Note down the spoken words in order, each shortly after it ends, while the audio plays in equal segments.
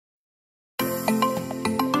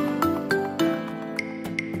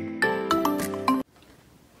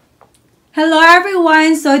Hello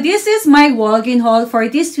everyone! So this is my Walgreens haul for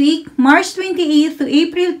this week, March 28th to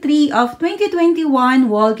April 3 of 2021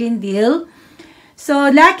 Walgreens deal. So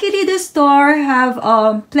luckily the store have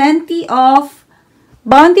plenty of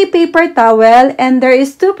Bounty paper towel, and there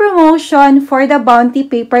is two promotion for the Bounty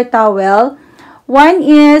paper towel. One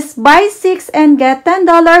is buy 6 and get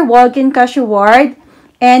 $10 Walgreens cash reward,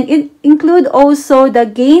 and it include also the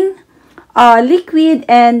Gain liquid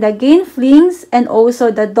and the Gain flings, and also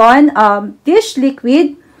the Dawn dish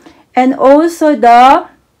liquid, and also the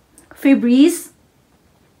Febreze.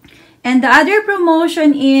 And the other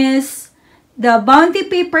promotion is the Bounty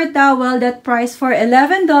paper towel that price for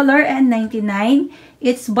 $11.99.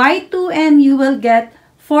 It's buy 2 and you will get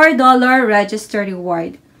 $4 register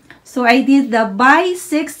reward. So I did the buy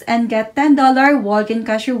 6 and get $10 Walgreens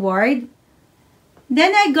cash reward.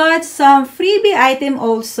 Then I got some freebie item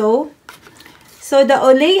also. So the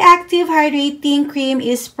Olay Active Hydrating Cream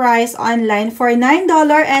is priced online for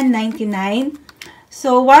 $9.99.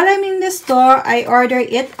 So while I'm in the store, I order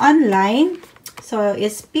it online. So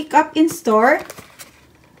it's pick up in store.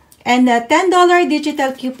 And the $10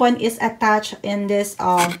 digital coupon is attached in this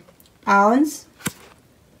ounce.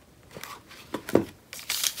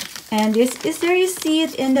 And this is the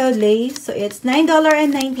receipt in the Olay. So it's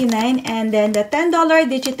 $9.99, and then the $10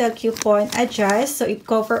 digital coupon adjusts, so it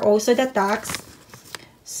covers also the tax.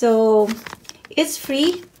 So it's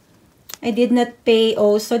free. I did not pay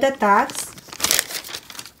also the tax.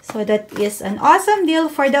 So that is an awesome deal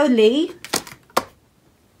for the Olay.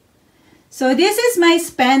 So this is my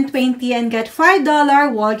spend 20 and get $5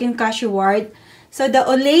 Walgreens cash reward. So the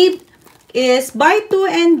Olay is buy 2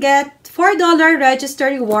 and get $4 register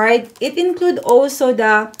reward. It includes also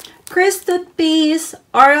the Crest toothpaste,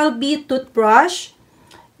 Oral-B toothbrush,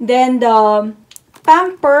 then the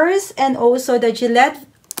Pampers, and also the Gillette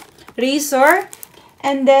razor,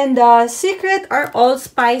 and then the Secret or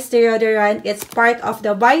Allspice deodorant. It's part of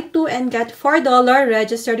the buy 2 and get $4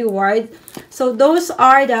 register reward. So those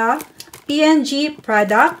are the P&G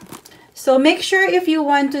product. So make sure if you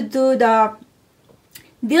want to do the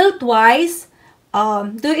deal twice,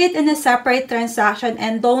 do it in a separate transaction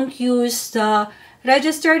and don't use the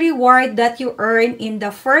register reward that you earn in the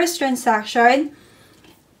first transaction,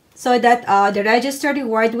 so that the register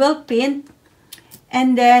reward will print.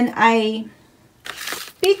 And then I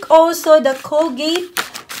pick also the Colgate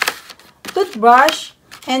toothbrush,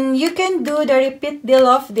 and you can do the repeat deal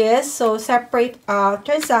of this, so separate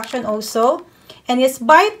transaction also. And it's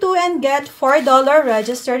buy 2 and get $4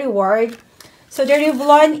 register reward. So the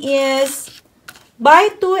Revlon is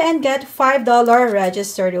buy 2 and get $5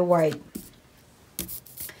 register reward.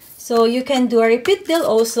 So you can do a repeat deal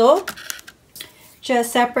also.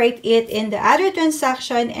 Just separate it in the other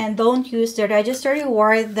transaction and don't use the register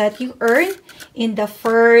reward that you earn in the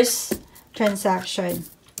first transaction.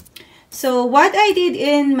 So what I did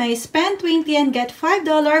in my spend 20 and get $5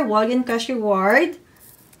 Walgreens cash reward.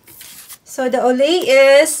 So the Olay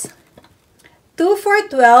is 2 for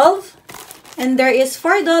 $12, and there is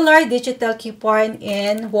 $4 digital coupon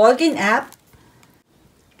in Walgreens app.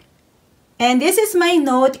 And this is my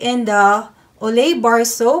note in the Olay Bar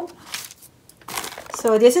Soap.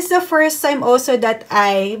 So this is the first time also that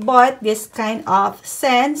I bought this kind of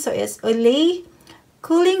scent. So it's Olay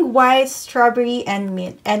Cooling White Strawberry and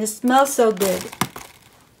Mint, and it smells so good.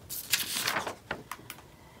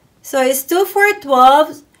 So it's 2 for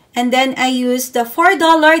 $12, and then I used the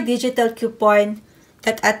 $4 digital coupon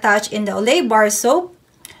that attached in the Olay Bar Soap.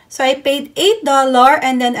 So I paid $8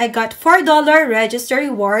 and then I got $4 register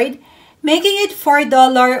reward, making it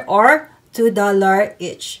 $4 or $2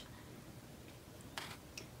 each.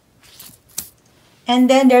 And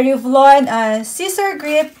then the Revlon scissor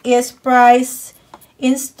grip is priced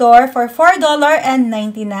in store for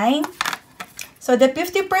 $4.99. So the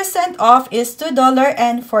 50% off is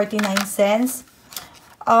 $2.49.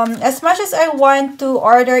 As much as I want to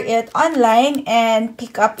order it online and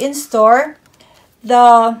pick up in store,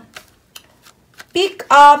 the pick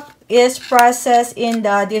up is processed in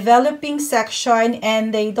the developing section,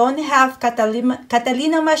 and they don't have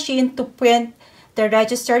Catalina machine to print the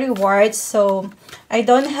register rewards, so I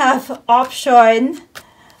don't have option.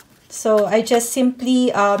 So I just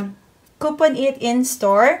simply coupon it in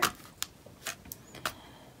store.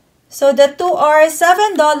 So the two are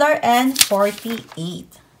 $7.48.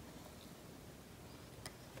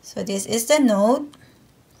 So this is the note,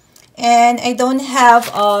 and I don't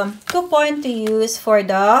have coupon to use for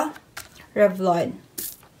the Revlon.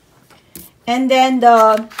 And then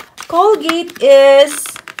the Colgate is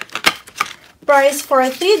priced for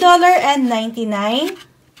 $3.99.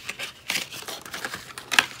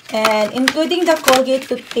 And including the Colgate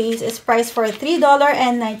toothpaste is priced for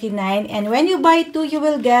 $3.99. And when you buy 2, you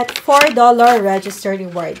will get $4 register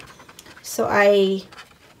reward. So I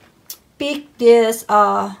picked this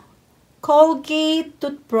Colgate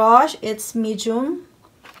toothbrush. It's medium.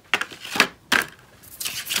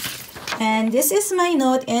 And this is my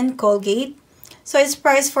note in Colgate. So it's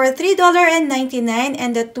priced for $3.99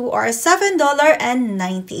 and the 2 are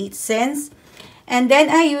 $7.98. And then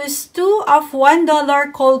I used 2 of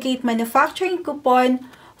 $1 Colgate manufacturing coupon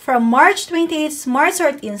from March 28 Smart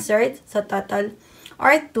Sort Insert. So total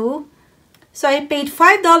are 2. So I paid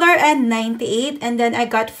 $5.98 and then I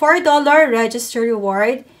got $4 register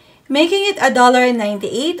reward, making it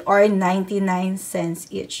 $1.98 or 99 cents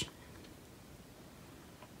each.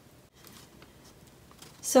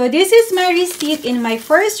 So this is my receipt in my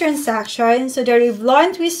first transaction. So the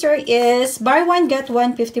Revlon Tweezer is buy one get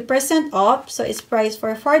one 50% off. So it's priced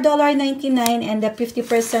for $4.99 and the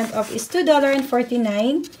 50% off is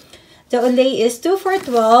 $2.49. The Olay is 2 for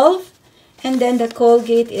 $12. And then the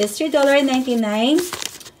Colgate is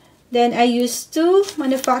 $3.99. Then I used 2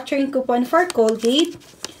 manufacturing coupon for Colgate.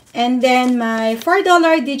 And then my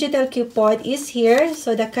 $4 digital coupon is here.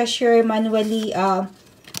 So the cashier manually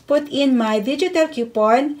put in my digital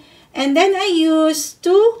coupon. And then I used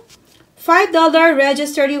 2 $5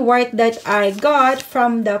 register reward that I got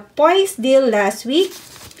from the Poise deal last week.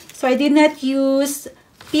 So I did not use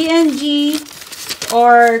P&G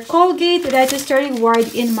or Colgate register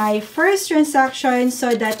reward in my first transaction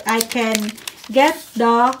so that I can get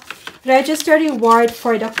the register reward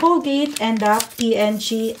for the Colgate and the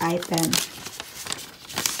P&G item.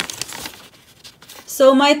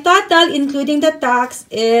 So my total including the tax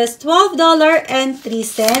is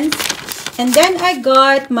 $12.03. And then I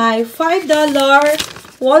got my $5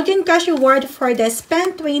 Walgreens cash reward for the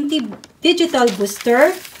Spend 20 digital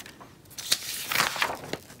booster.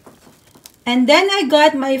 And then I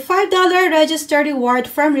got my $5 register reward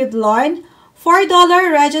from Revlon,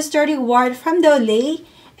 $4 register reward from the Olay,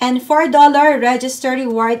 and $4 register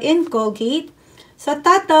reward in Colgate. So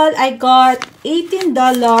total, I got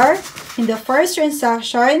 $18 in the first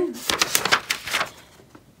transaction.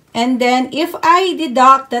 And then if I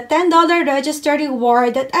deduct the $10 register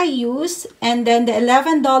reward that I use, and then the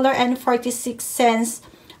 $11.46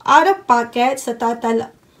 out of pocket, so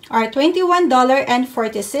total are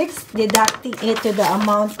 $21.46, deducting it to the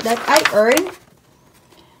amount that I earned.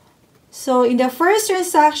 So in the first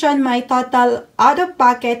transaction, my total out of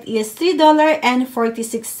pocket is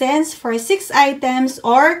 $3.46 for 6 items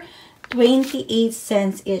or 28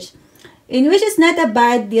 cents each. In which is not a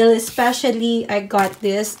bad deal, especially I got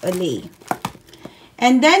this Olay.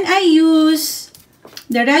 And then I use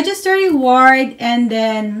the register reward and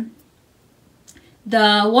then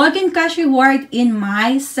the Walgreens cash reward in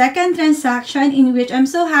my second transaction, in which I'm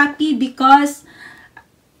so happy because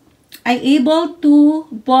I able to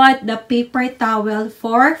bought the paper towel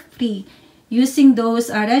for free using those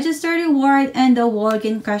register reward and the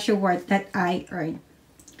Walgreens cash reward that I earned.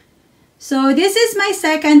 So this is my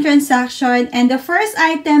second transaction, and the first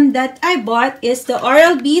item that I bought is the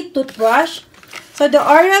Oral-B toothbrush. So the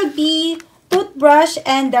Oral-B toothbrush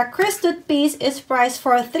and the Crest toothpaste is priced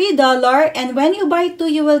for $3, and when you buy 2,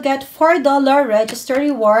 you will get $4 register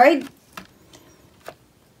reward.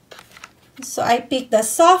 So I picked the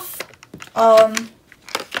soft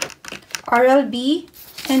Oral-B,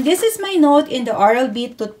 and this is my note in the Oral-B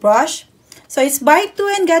toothbrush. So it's buy 2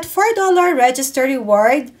 and get $4 register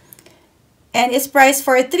reward. And it's priced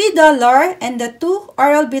for $3, and the 2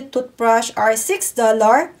 Oral-B toothbrush are $6.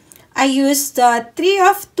 I used the 3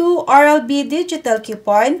 of 2 Oral-B digital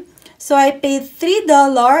coupon. So I paid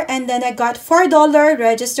 $3 and then I got $4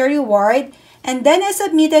 register reward. And then I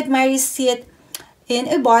submitted my receipt in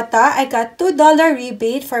Ibotta. I got $2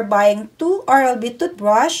 rebate for buying 2 Oral-B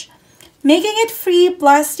toothbrush, making it free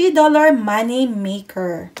plus $3 money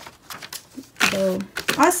maker. So,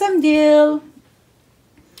 awesome deal.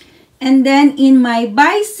 And then in my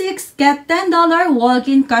buy 6 get $10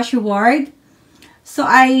 Walgreens cash reward, so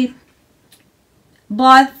I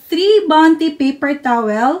bought 3 Bounty paper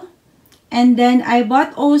towel, and then I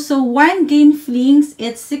bought also 1 Gain Flings,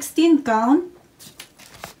 it's 16 count.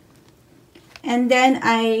 And then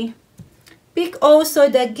I pick also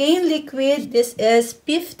the Gain liquid, this is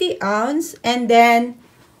 50 ounce, and then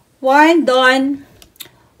 1 Dawn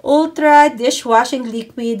Ultra dishwashing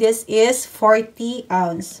liquid, this is 40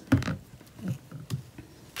 ounce.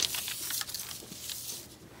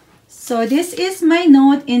 So this is my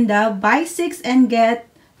note in the buy 6 and get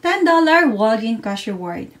 $10 Walgreens cash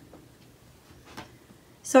reward.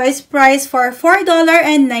 So it's priced for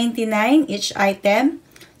 $4.99 each item.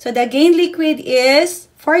 So the Gain liquid is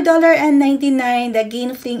 $4.99. The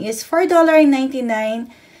Gain Fling is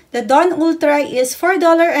 $4.99. The Dawn Ultra is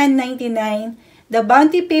 $4.99. The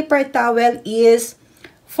Bounty Paper Towel is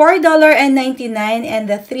 $4.99, and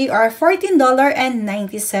the 3 are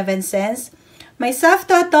 $14.97. My soft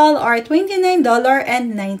total are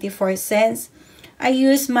 $29.94. I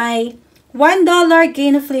use my $1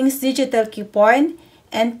 Gain Flings digital coupon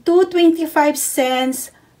and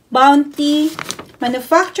 2.25 Bounty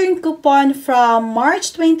manufacturing coupon from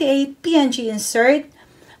March 28 P&G insert.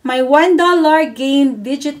 My $1 Gain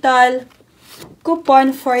digital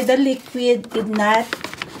coupon for the liquid did not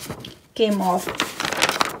came off.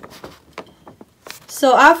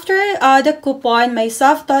 So after the coupon, my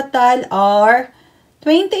soft total are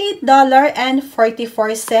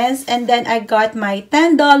 $28.44, and then I got my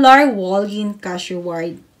 $10 Walgreens cash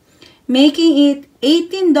reward, making it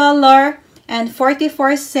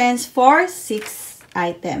 $18.44 for 6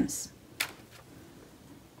 items.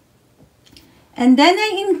 And then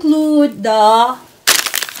I include the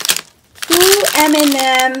 2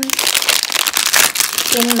 M&M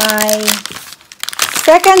in my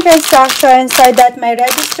second transaction so that my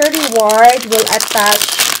registered reward will attach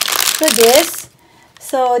to this.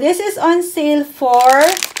 So this is on sale for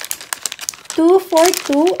 2 for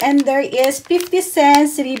 2, and there is 50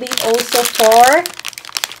 cents rebate also for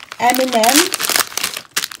M&M.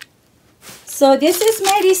 So this is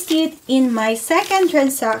my receipt in my second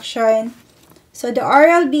transaction. So the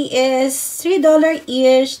RLB is $3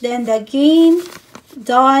 each, then the Gain,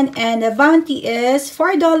 Dawn, and the Bounty is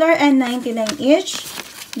 $4.99 each.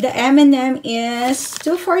 The M&M is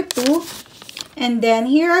 2 for 2. And then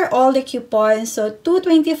here are all the coupons. So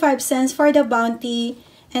 2.25 cents for the Bounty,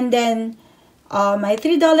 and then my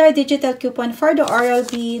 $3 digital coupon for the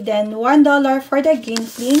RLB, then $1 for the Gain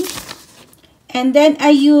Fling. And then I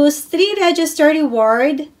use 3 registered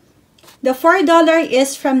reward. The $4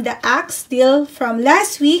 is from the Axe deal from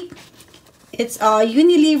last week. It's a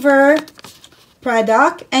Unilever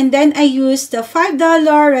product. And then I used the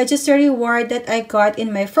 $5 registered reward that I got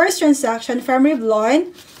in my first transaction from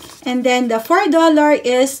Revlon. And then the $4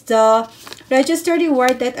 is the registered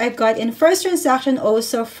reward that I got in first transaction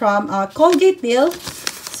also from Colgate deal.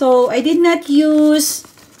 So I did not use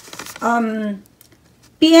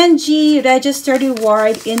P&G registered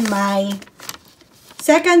reward in my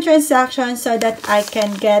second transaction so that I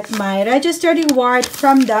can get my registered reward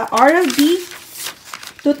from the Oral-B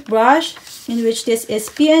toothbrush, in which this is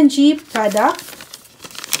P&G product.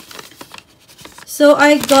 So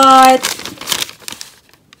I got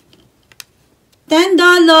 $10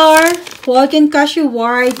 Walgreens cash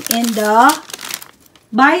reward in the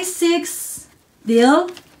buy 6 deal.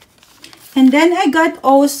 And then I got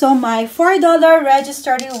also my $4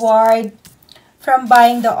 registered reward from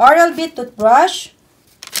buying the Oral-B toothbrush.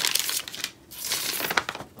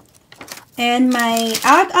 And my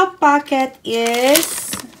out-of-pocket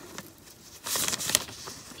is,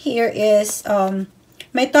 here is,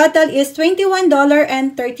 my total is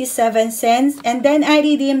 $21.37, and then I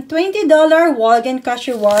redeemed $20 Walgreens cash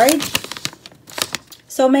reward.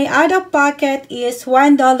 So my out-of-pocket is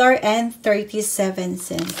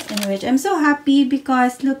 $1.37, in which I'm so happy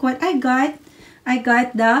because look what I got. I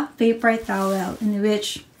got the paper towel, in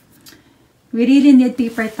which we really need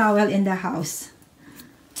paper towel in the house.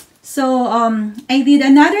 So I did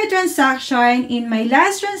another transaction. In my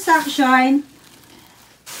last transaction,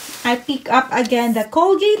 I pick up again the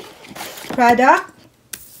Colgate product.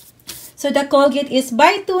 So the Colgate is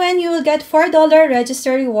buy 2 and you will get $4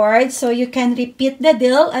 register reward. So you can repeat the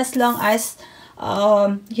deal as long as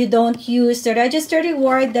you don't use the register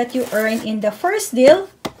reward that you earned in the first deal.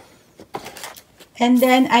 And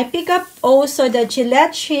then I pick up also the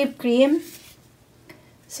Gillette Shave Cream.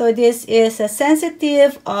 So this is a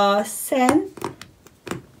sensitive scent.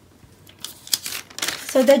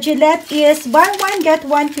 So the Gillette is buy 1 get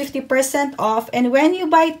 1 50% off, and when you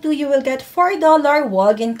buy 2 you will get $4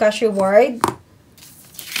 Walgreens cash reward.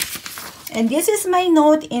 And this is my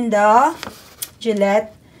note in the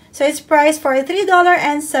Gillette. So it's priced for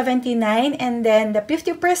 $3.79, and then the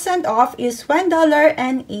 50% off is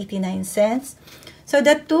 $1.89. So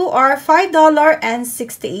the 2 are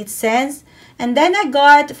 $5.68. And then I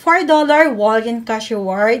got $4 Walgreens cash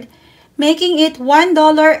reward, making it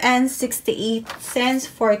 $1.68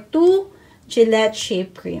 for 2 Gillette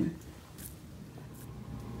Shave Cream.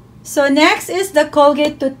 So next is the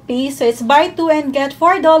Colgate toothpaste. So it's buy 2 and get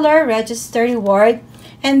 $4 register reward.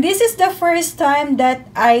 And this is the first time that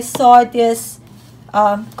I saw this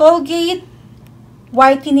Colgate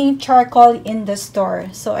whitening charcoal in the store.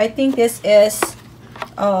 So I think this is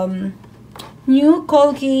new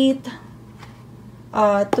Colgate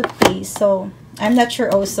toothpaste. So I'm not sure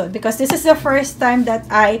also, because this is the first time that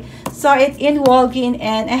I saw it in Walgreens,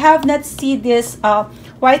 and I have not seen this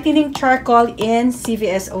whitening charcoal in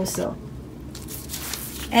CVS also.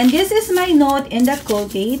 And this is my note in the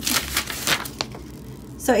Colgate.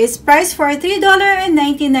 So it's priced for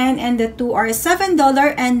 $3.99 and the two are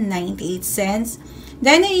 $7.98.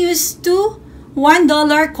 Then I used two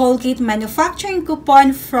 $1 Colgate manufacturing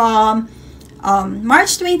coupon from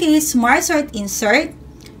March 28th Smart Sort Insert.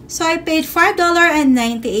 So I paid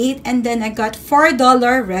 $5.98 and then I got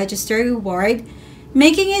 $4 register reward,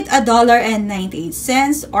 making it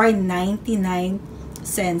 $1.98 or 99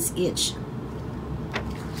 cents each.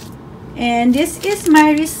 And this is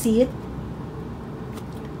my receipt.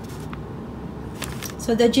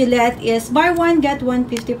 So the Gillette is buy one get one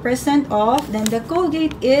 50% off. Then the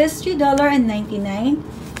Colgate is $3.99.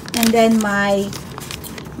 And then my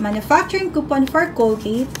manufacturing coupon for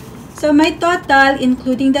Colgate. So my total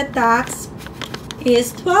including the tax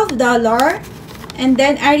is $12. And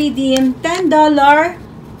then I redeemed $10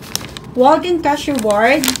 Walgreens cash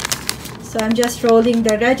reward. So I'm just rolling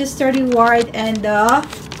the register reward and the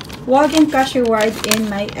Walgreens cash reward in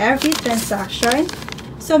my every transaction.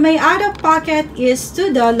 So my out of pocket is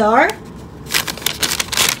 $2.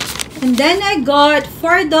 And then I got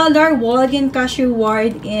 $4 Walgreens cash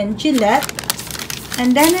reward in Gillette.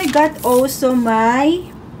 And then I got also my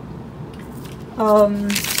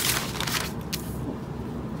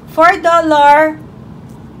 $4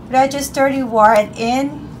 register reward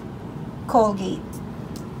in Colgate.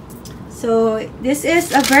 So this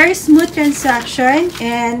is a very smooth transaction,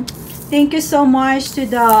 and thank you so much to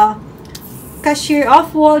the cashier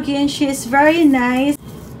of Walgreens. She is very nice.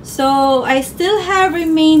 So I still have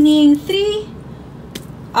remaining 3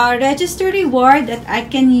 register reward that I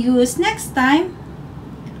can use next time.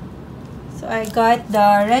 So I got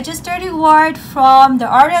the register reward from the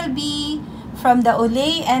Oral-B, from the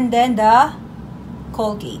Olay, and then the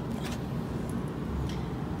Colgate.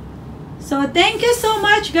 So thank you so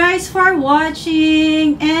much guys for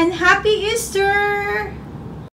watching, and happy Easter!